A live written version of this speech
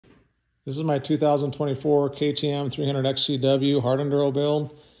This is my 2024 KTM 300 XCW hard enduro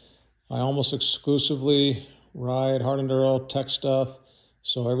build. I almost exclusively ride hard enduro tech stuff,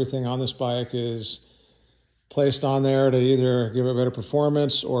 so everything on this bike is placed on there to either give it better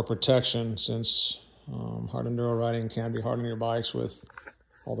performance or protection, since hard enduro riding can be hard on your bikes with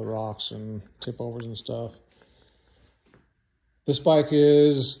all the rocks and tip overs and stuff. This bike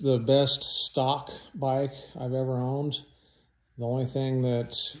is the best stock bike I've ever owned. The only thing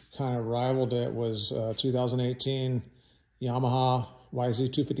that kind of rivaled it was 2018 Yamaha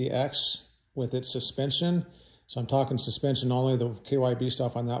YZ250X with its suspension. So I'm talking suspension only. The KYB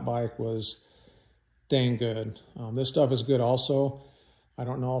stuff on that bike was dang good. This stuff is good also. I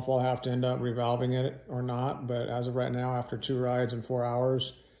don't know if I'll have to end up revalving it or not, but as of right now, after 2 rides in 4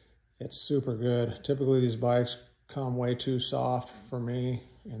 hours, it's super good. Typically these bikes come way too soft for me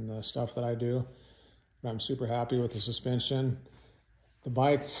in the stuff that I do, but I'm super happy with the suspension. The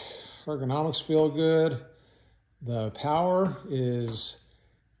bike ergonomics feel good. The power is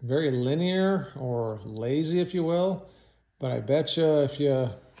very linear or lazy, if you will, but I bet you if you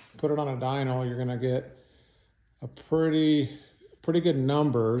put it on a dyno, you're gonna get a pretty good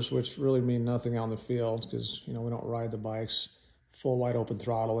numbers, which really mean nothing out in the field because, we don't ride the bikes full wide open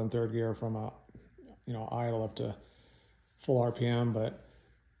throttle in third gear from a, idle up to full RPM, but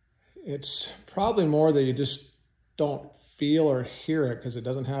it's probably more that you just don't feel or hear it because it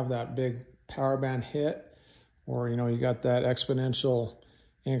doesn't have that big power band hit, or, you got that exponential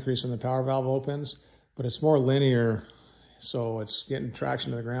increase in the power valve opens, but it's more linear. So it's getting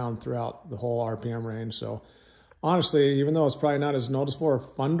traction to the ground throughout the whole RPM range. So honestly, even though it's probably not as noticeable or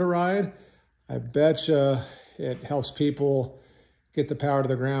fun to ride, I bet you it helps people get the power to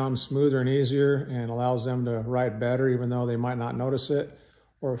the ground smoother and easier and allows them to ride better, even though they might not notice it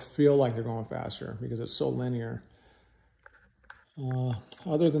or feel like they're going faster because it's so linear.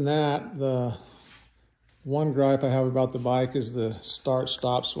 Other than that, the one gripe I have about the bike is the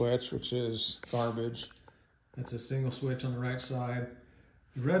start-stop switch, which is garbage. It's a single switch on the right side.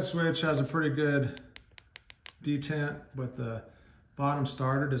 The red switch has a pretty good detent, but the bottom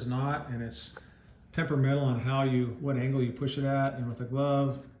starter does not, and it's temperamental on what angle you push it at. And with the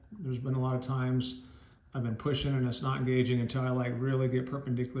glove, there's been a lot of times I've been pushing and it's not engaging until I really get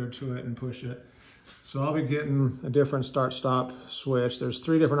perpendicular to it and push it. So I'll be getting a different start-stop switch. There's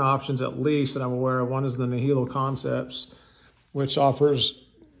 3 different options at least that I'm aware of. One is the Nihilo Concepts, which offers,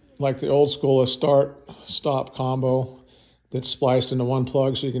 like the old school, a start-stop combo that's spliced into one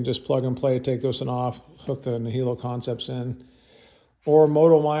plug, so you can just plug and play, take this one off, hook the Nihilo Concepts in. Or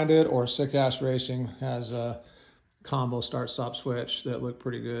Moto Minded or Sick Ass Racing has a combo start-stop switch that look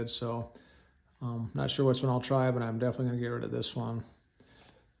pretty good. So not sure which one I'll try, but I'm definitely going to get rid of this one.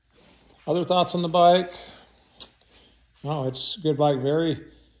 Other thoughts on the bike? Oh, it's a good bike.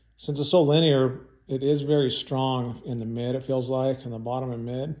 Since it's so linear, it is very strong in the mid, it feels like, in the bottom and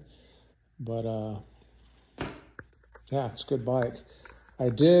mid. But yeah, it's a good bike. I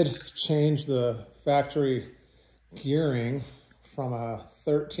did change the factory gearing from a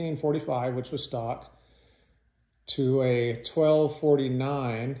 1345, which was stock, to a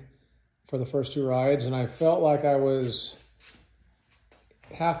 1249 for the first 2 rides, and I felt like I was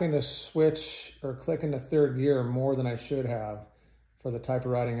having to switch or click into third gear more than I should have for the type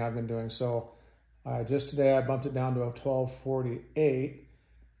of riding I've been doing. So just today I bumped it down to a 1248,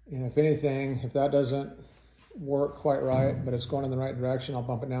 and if anything, if that doesn't work quite right, but it's going in the right direction, I'll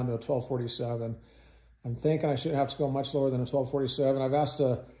bump it down to a 1247. I'm thinking I shouldn't have to go much lower than a 1247. I've asked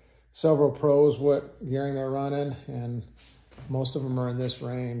several pros what gearing they're running, and most of them are in this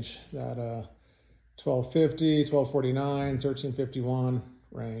range, that 1250, 1249, 1351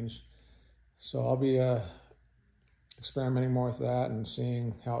 range. So I'll be experimenting more with that and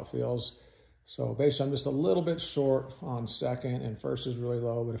seeing how it feels. So basically I'm just a little bit short on second, and first is really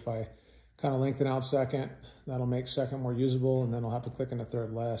low, but if I kind of lengthen out second, that'll make second more usable, and then I'll have to click into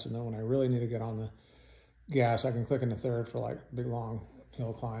third less, and then when I really need to get on the gas, I can click into third for like big long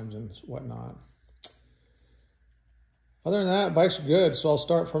hill climbs and whatnot. Other than that, bike's good. So I'll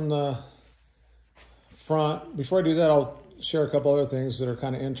start from the front. Before I do that, I'll share a couple other things that are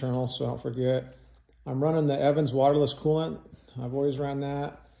kind of internal, so I don't forget. I'm running the Evans waterless coolant. I've always ran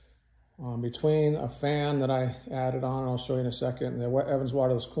that between a fan that I added on, I'll show you in a second, the Evans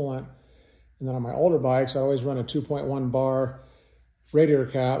waterless coolant. And then on my older bikes, I always run a 2.1 bar radiator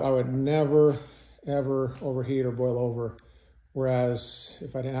cap. I would never, ever overheat or boil over. Whereas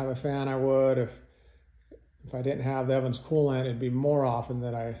if I didn't have a fan, I would. If I didn't have the Evans coolant, it'd be more often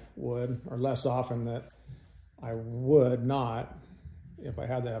that I would, or less often that I would not if I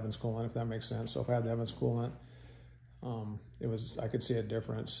had the Evans coolant, if that makes sense. So if I had the Evans coolant, I could see a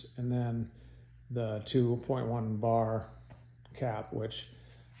difference. And then the 2.1 bar cap, which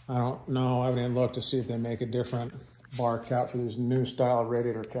I don't know, I haven't even looked to see if they make a different bar cap for these new style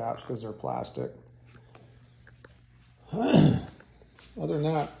radiator caps because they're plastic. Other than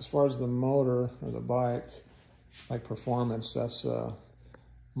that, as far as the motor or the bike, like performance, that's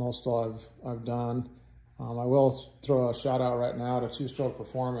most all I've done. I will throw a shout out right now to Two Stroke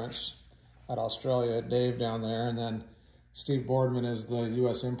Performance at Australia, Dave down there, and then Steve Boardman is the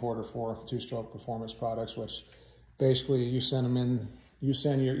U.S. importer for Two Stroke Performance products, which basically you send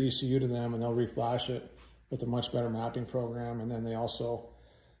your ECU to them and they'll reflash it with a much better mapping program. And then they also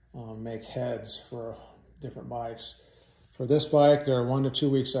make heads for different bikes. For this bike, they're 1 to 2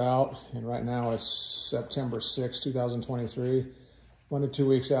 weeks out, and right now it's September 6, 2023. 1 to 2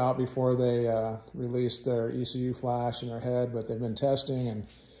 weeks out before they release their ECU flash and their head, but they've been testing and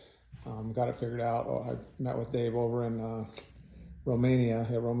got it figured out. I met with Dave over in Romania, at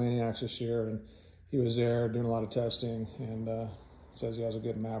Romaniacs this year, and he was there doing a lot of testing and says he has a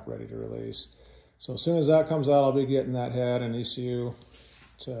good map ready to release. So as soon as that comes out, I'll be getting that head and ECU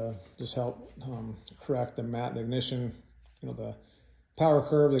to just help correct the ignition, the power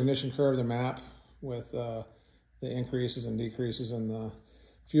curve, the ignition curve, the map with the increases and decreases in the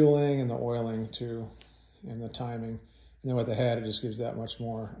fueling and the oiling too, and the timing. And then with the head, it just gives that much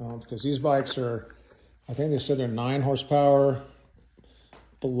more. Because these bikes are, I think they said they're 9 horsepower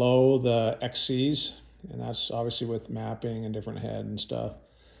below the XCs, and that's obviously with mapping and different head and stuff.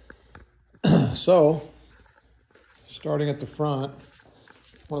 So, starting at the front,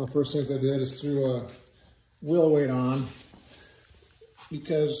 one of the first things I did is threw a wheel weight on,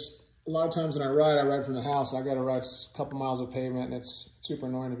 because a lot of times when I ride from the house. I got to ride a couple miles of pavement, and it's super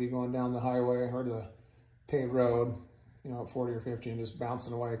annoying to be going down the highway or the paved road, at 40 or 50 and just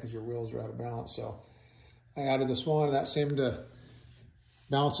bouncing away because your wheels are out of balance. So I added this one, and that seemed to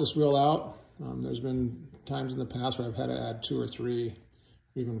balance this wheel out. There's been times in the past where I've had to add 2 or 3,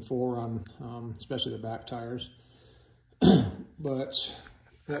 even 4 on, especially the back tires. But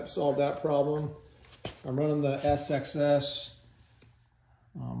that solved that problem. I'm running the SXS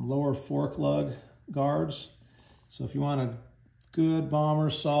lower fork lug guards. So if you want a good bomber,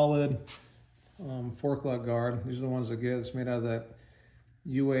 solid fork lug guard, these are the ones that get. It's made out of that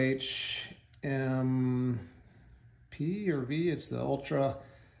UHMP or V. It's the ultra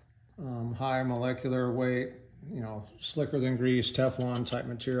high molecular weight, slicker than grease, Teflon type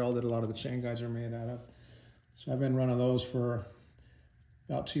material that a lot of the chain guides are made out of. So I've been running those for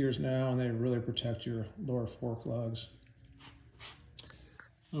about 2 years now, and they really protect your lower fork lugs.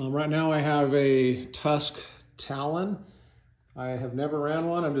 Right now I have a Tusk Talon. I have never ran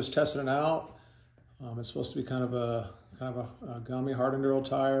one. I'm just testing it out. It's supposed to be kind of a gummy hard enduro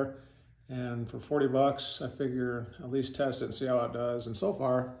tire, and for 40 bucks, I figure at least test it and see how it does. And so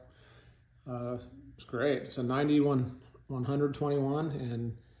far, it's great. It's a 90-121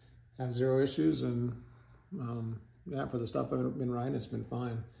 and I have 0 issues. And yeah, for the stuff I've been riding, it's been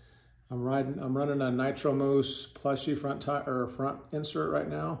fine. I'm running a Nitro Moose plushie front insert right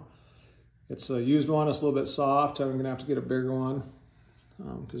now. It's a used one. It's a little bit soft. I'm gonna have to get a bigger one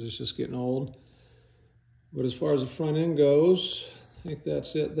because it's just getting old. But as far as the front end goes, I think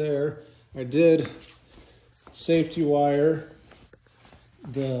that's it there. I did safety wire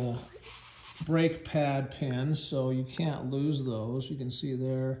the brake pad pins, so you can't lose those. You can see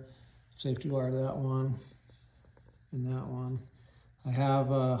there, safety wire that one and that one. I have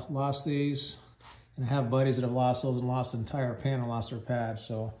lost these, and I have buddies that have lost those and lost the entire pin and lost their pad.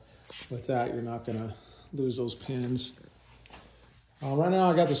 So with that, you're not gonna lose those pins. Right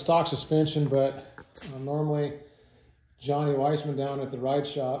now I got the stock suspension, but normally Johnny Weissman down at the ride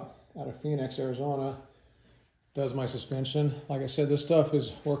shop out of Phoenix, Arizona, does my suspension. Like I said, this stuff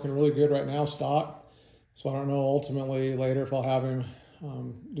is working really good right now, stock. So I don't know ultimately later if I'll have him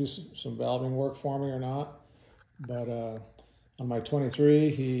do some valving work for me or not. But on my 23,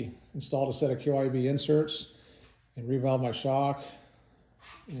 he installed a set of QIB inserts and revalved my shock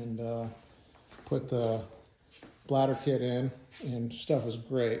and put the bladder kit in, and stuff is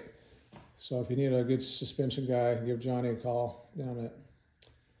great. So if you need a good suspension guy, give Johnny a call down at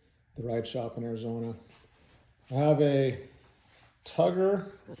the ride shop in Arizona. I have a Tugger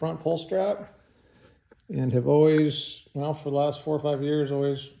front pull strap and have always, well, for the last 4 or 5 years,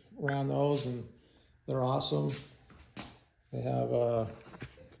 always ran those, and they're awesome. They have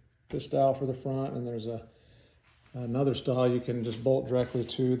this style for the front, and there's another style you can just bolt directly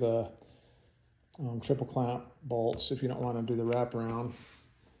to the triple clamp bolts if you don't want to do the wraparound.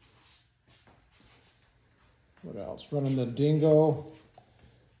 What else? Running the Dingo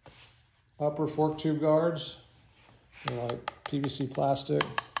upper fork tube guards. They're like PVC plastic.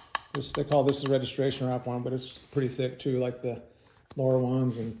 They call this the registration wrap one, but it's pretty thick too, like the lower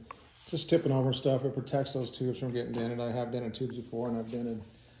ones. And just tipping over stuff, it protects those tubes from getting dented. I have dented tubes before, and I've dented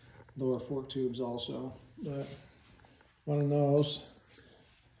lower fork tubes also. But running those.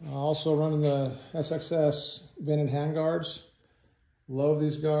 Also running the SXS vented hand guards. Love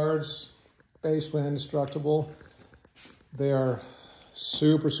these guards. Basically indestructible. They are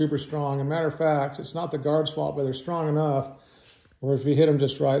super, super strong. As a matter of fact, it's not the guard's fault, but they're strong enough where if you hit them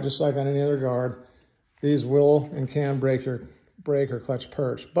just right, just like on any other guard, these will and can break or clutch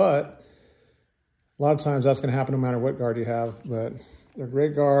perch. But a lot of times that's going to happen no matter what guard you have. But they're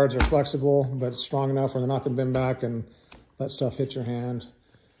great guards. They're flexible, but strong enough where they're not going to bend back and let stuff hit your hand.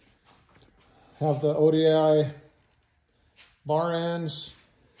 Have the ODI bar ends,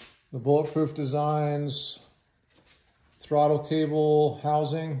 the bulletproof designs, throttle cable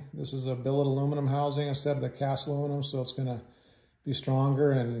housing. This is a billet aluminum housing instead of the cast aluminum, so it's going to be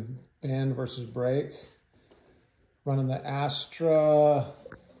stronger and bend versus break. Running the Astra,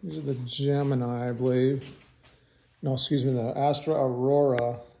 these are the Gemini, I believe. No, excuse me, the Astra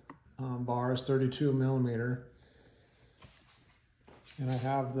Aurora bars, 32 millimeter. And I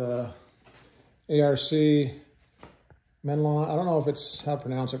have the ARC Menlon, I don't know if it's how to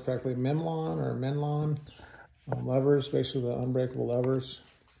pronounce it correctly, Menlon or Menlon levers, basically the unbreakable levers,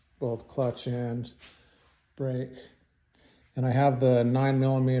 both clutch and brake. And I have the 9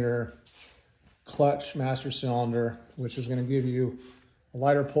 millimeter clutch master cylinder, which is going to give you a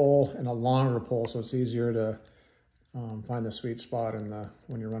lighter pull and a longer pull, so it's easier to find the sweet spot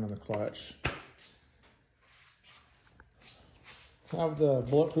when you're running the clutch. I have the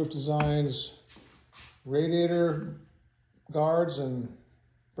bulletproof designs, radiator guards and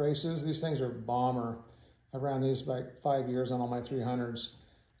braces. These things are bomber. I ran these like 5 years on all my 300s,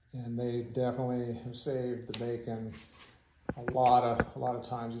 and they definitely have saved the bacon. A lot of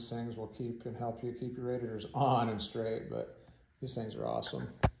times these things will help you keep your radiators on and straight, but these things are awesome.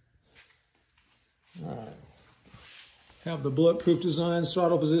 All right. Have the bulletproof design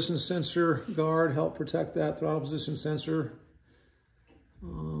throttle position sensor guard, help protect that throttle position sensor.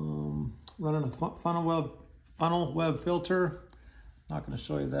 Running a funnel web filter. Not going to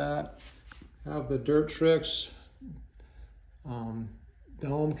show you that. Have the Dirt Tricks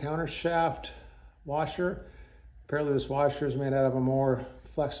dome counter shaft washer. Apparently this washer is made out of a more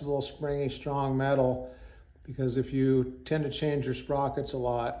flexible, springy, strong metal, because if you tend to change your sprockets a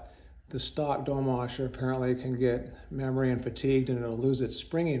lot, the stock dome washer apparently can get memory and fatigued, and it'll lose its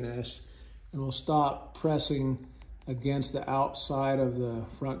springiness and will stop pressing against the outside of the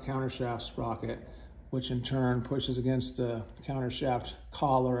front countershaft sprocket, which in turn pushes against the countershaft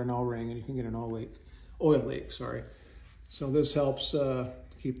collar and O-ring, and you can get an oil leak. So this helps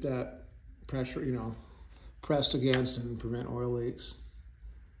keep that pressure, pressed against and prevent oil leaks.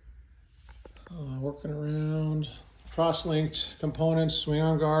 Working around cross-linked components, swing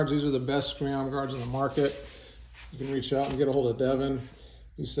arm guards. These are the best swing arm guards in the market. You can reach out and get a hold of Devin.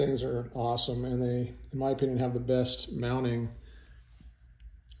 These things are awesome, and they, in my opinion, have the best mounting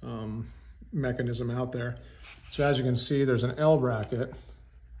mechanism out there. So as you can see, there's an L bracket,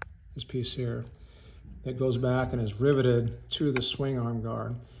 this piece here, that goes back and is riveted to the swing arm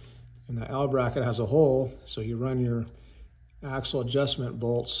guard. And the L bracket has a hole, so you run your axle adjustment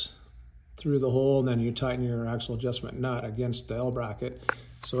bolts through the hole, and then you tighten your axle adjustment nut against the L bracket,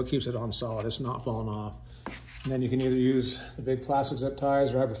 so it keeps it on solid. It's not falling off. And then you can either use the big plastic zip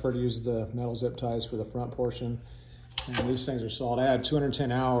ties, or I prefer to use the metal zip ties for the front portion. And these things are solid. I had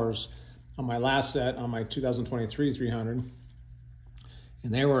 210 hours on my last set on my 2023 300,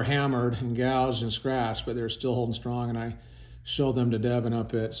 and they were hammered and gouged and scratched, but they were still holding strong. And I showed them to Devin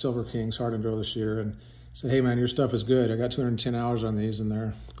up at Silver King's Hard Enduro this year and said, hey man, your stuff is good. I got 210 hours on these and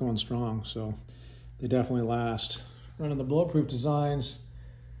they're going strong. So they definitely last. Running the bulletproof designs,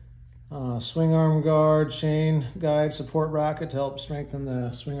 swing arm guard, chain guide support bracket to help strengthen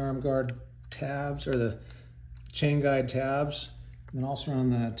the swing arm guard tabs, or the chain guide tabs. And then also on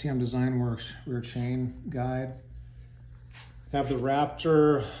the TM Design Works rear chain guide. Have the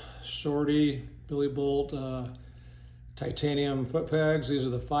Raptor Shorty Billy Bolt titanium foot pegs. These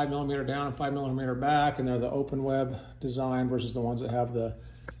are the 5 millimeter down and 5 millimeter back, and they're the open web design versus the ones that have the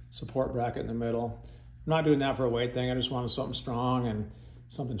support bracket in the middle. I'm not doing that for a weight thing. I just wanted something strong and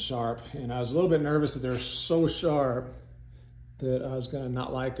something sharp. And I was a little bit nervous that they're so sharp that I was gonna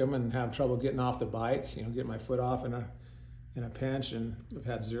not like them and have trouble getting off the bike, get my foot off in a pinch, and I've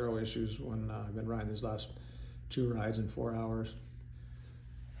had zero issues when I've been riding these last 2 rides in 4 hours.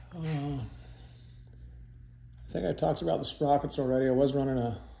 I think I talked about the sprockets already. I was running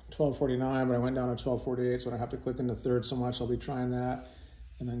a 1249, but I went down to 1248, so I don't have to click into third so much. I'll be trying that,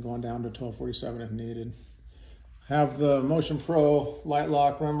 and then going down to 1247 if needed. I have the Motion Pro light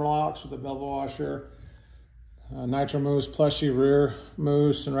lock rim locks with a bevel washer, Nitro Mousse plushy rear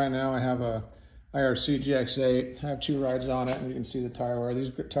mousse, and right now I have a IRC GX8. I have 2 rides on it, and you can see the tire wear.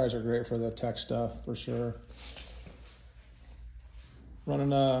 These tires are great for the tech stuff for sure.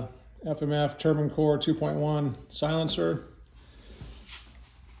 Running a FMF Turbine Core 2.1 silencer.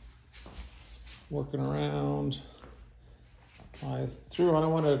 Working around. I threw on, I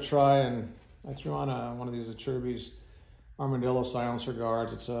wanted to try, and I threw on one of these Achuby's Armadillo silencer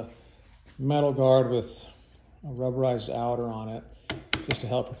guards. It's a metal guard with a rubberized outer on it, just to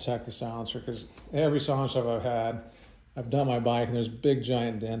help protect the silencer, because every silencer I've had, I've done my bike and there's big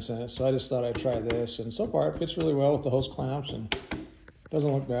giant dents in it. So I just thought I'd try this, and so far it fits really well with the hose clamps and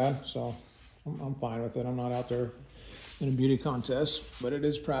doesn't look bad. So I'm fine with it. I'm not out there in a beauty contest, but it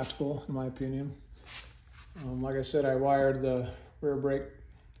is practical in my opinion. Like I said, I wired the rear brake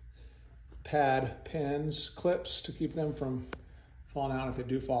pad pins, clips, to keep them from falling out. If they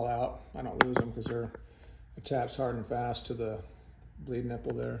do fall out, I don't lose them because they're attached hard and fast to the bleed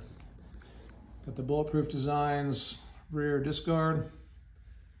nipple there. Got the Bulletproof Designs rear disc guard.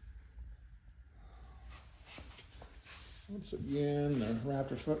 Once again, the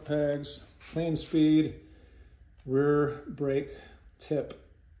Raptor foot pegs, Clean Speed rear brake tip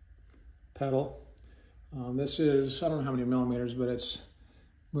pedal. This is, I don't know how many millimeters, but it's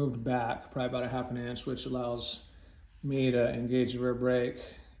moved back probably about a ½ inch, which allows me to engage the rear brake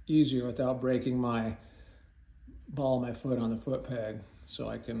easier without breaking my ball of my foot on the foot peg. So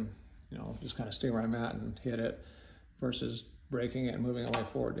I can, just kind of stay where I'm at and hit it versus breaking it and moving it way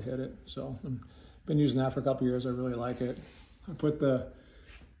forward to hit it. So I've been using that for a couple years. I really like it. I put the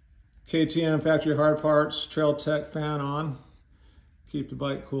KTM Factory Hard Parts Trail Tech fan on, keep the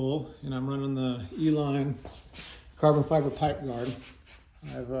bike cool, and I'm running the E-Line carbon fiber pipe guard.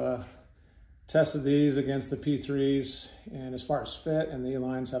 I've tested these against the P3s, and as far as fit, and the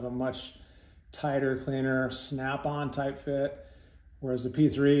E-Lines have a much tighter, cleaner, snap-on type fit, whereas the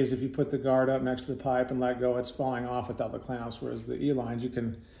P3s, if you put the guard up next to the pipe and let go, it's falling off without the clamps, whereas the E-Lines, you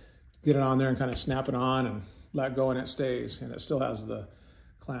can get it on there and kind of snap it on and let go and it stays, and it still has the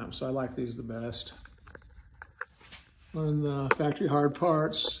clamps, so I like these the best. Running the Factory Hard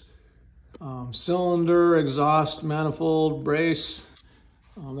Parts cylinder, exhaust, manifold, brace.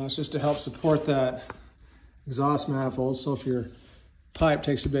 That's just to help support that exhaust manifold, so if your pipe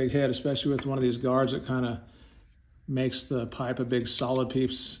takes a big hit, especially with one of these guards that kind of makes the pipe a big solid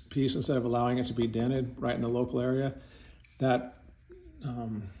piece instead of allowing it to be dented right in the local area, that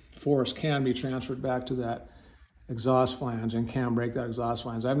force can be transferred back to that exhaust flange and can break that exhaust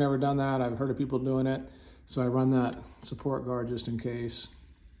flange. I've never done that. I've heard of people doing it, so I run that support guard just in case.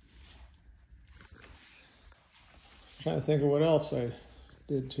 I'm trying to think of what else I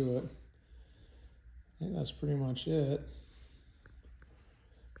did to it. I think that's pretty much it.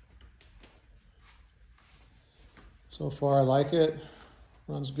 So far I like it,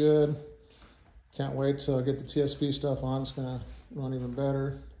 runs good. Can't wait till I get the TSP stuff on, it's gonna run even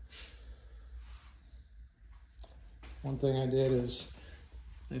better. One thing I did is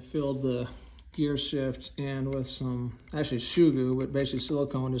I filled the gear shift in with some, actually shoe goo, but basically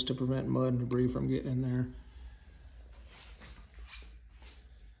silicone just to prevent mud and debris from getting in there.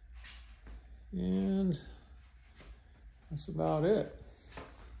 And that's about it.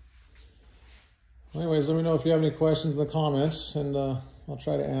 Anyways, let me know if you have any questions in the comments, and I'll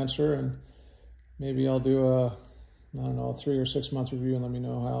try to answer, and maybe I'll do a, I don't know, 3 or 6 month review and let me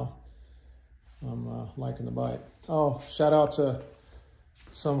know how I'm liking the bike. Oh, shout out to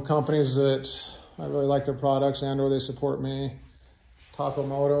some companies that I really like their products and or they support me. Taco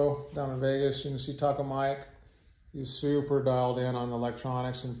Moto down in Vegas, you can see Taco Mike. He's super dialed in on the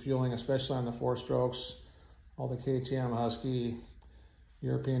electronics and fueling, especially on the 4-strokes, all the KTM Husky,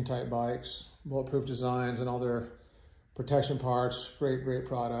 European type bikes, Bulletproof Designs, and all their protection parts. Great, great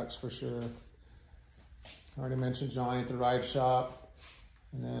products for sure. I already mentioned Johnny at the Ride Shop,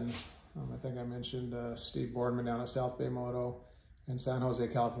 and then I think I mentioned Steve Boardman down at South Bay Moto in San Jose,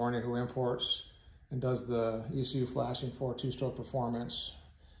 California, who imports and does the ECU flashing for 2-stroke performance,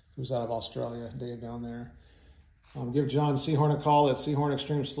 who's out of Australia, Dave down there. Give John Seahorn a call at Seahorn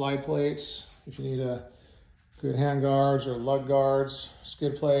Extreme Slide Plates. If you need a good hand guards or lug guards,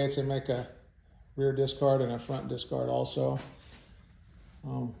 skid plates, they make a rear disc guard and a front disc guard also.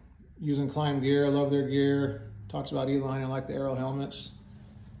 Using Climb gear, I love their gear. Talks about E-Line, I like the Aero helmets.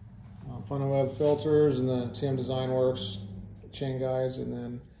 Fun and Web filters and the TM Design Works chain guides, and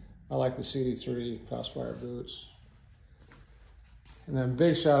then I like the CD3 Crossfire boots. And then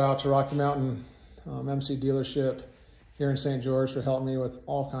big shout out to Rocky Mountain MC dealership here in St. George for helping me with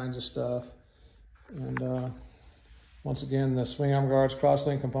all kinds of stuff. And once again, the swing arm guards,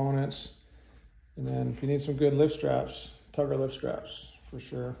 crosslink components. And then if you need some good lift straps, Tugger lift straps, for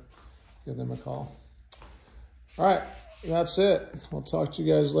sure, give them a call. All right, that's it. I'll talk to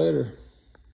you guys later.